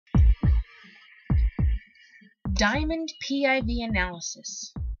Diamond PIV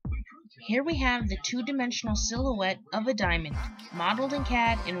Analysis. Here we have the two-dimensional silhouette of a diamond, modeled in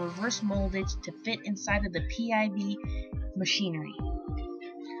CAD and reverse molded to fit inside of the PIV machinery.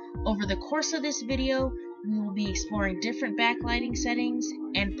 Over the course of this video, we will be exploring different backlighting settings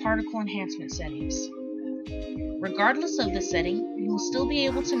and particle enhancement settings. Regardless of the setting, you will still be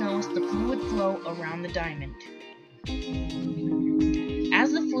able to notice the fluid flow around the diamond.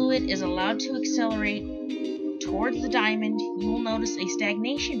 As the fluid is allowed to accelerate towards the diamond, you will notice a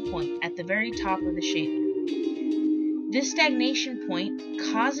stagnation point at the very top of the shape. This stagnation point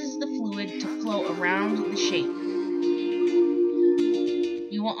causes the fluid to flow around the shape.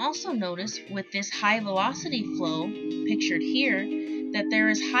 You will also notice with this high velocity flow, pictured here, that there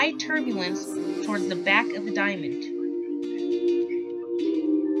is high turbulence towards the back of the diamond.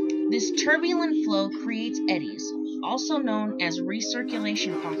 This turbulent flow creates eddies, also known as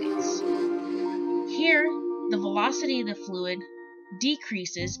recirculation pockets. Here, the velocity of the fluid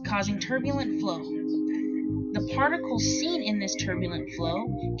decreases, causing turbulent flow. The particles seen in this turbulent flow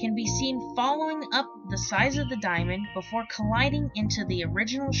can be seen following up the size of the diamond before colliding into the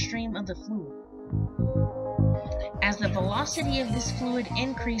original stream of the fluid. As the velocity of this fluid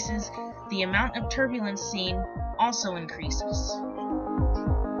increases, the amount of turbulence seen also increases.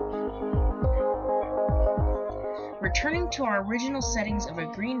 Returning to our original settings of a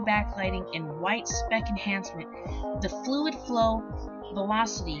green backlighting and white speck enhancement, the fluid flow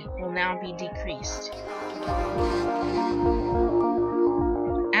velocity will now be decreased.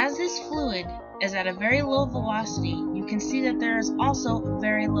 As this fluid is at a very low velocity, you can see that there is also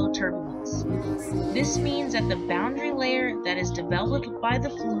very low turbulence. This means that the boundary layer that is developed by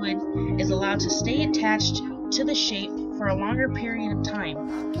the fluid is allowed to stay attached to the shape for a longer period of time.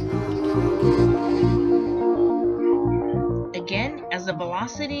 Again, as the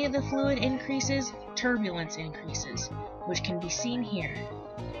velocity of the fluid increases, turbulence increases, which can be seen here.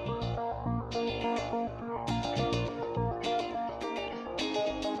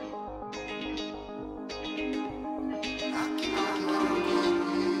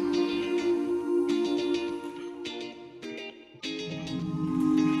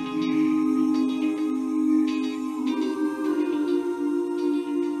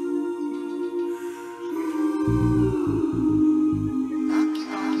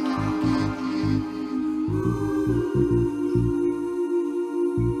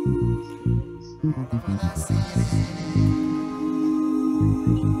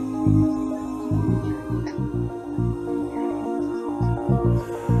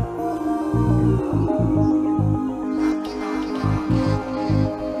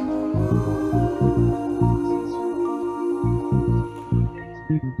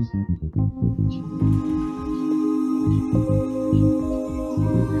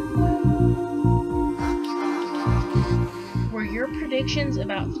 Were your predictions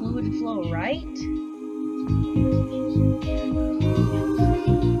about fluid flow right?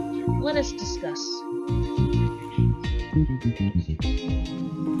 Let us discuss.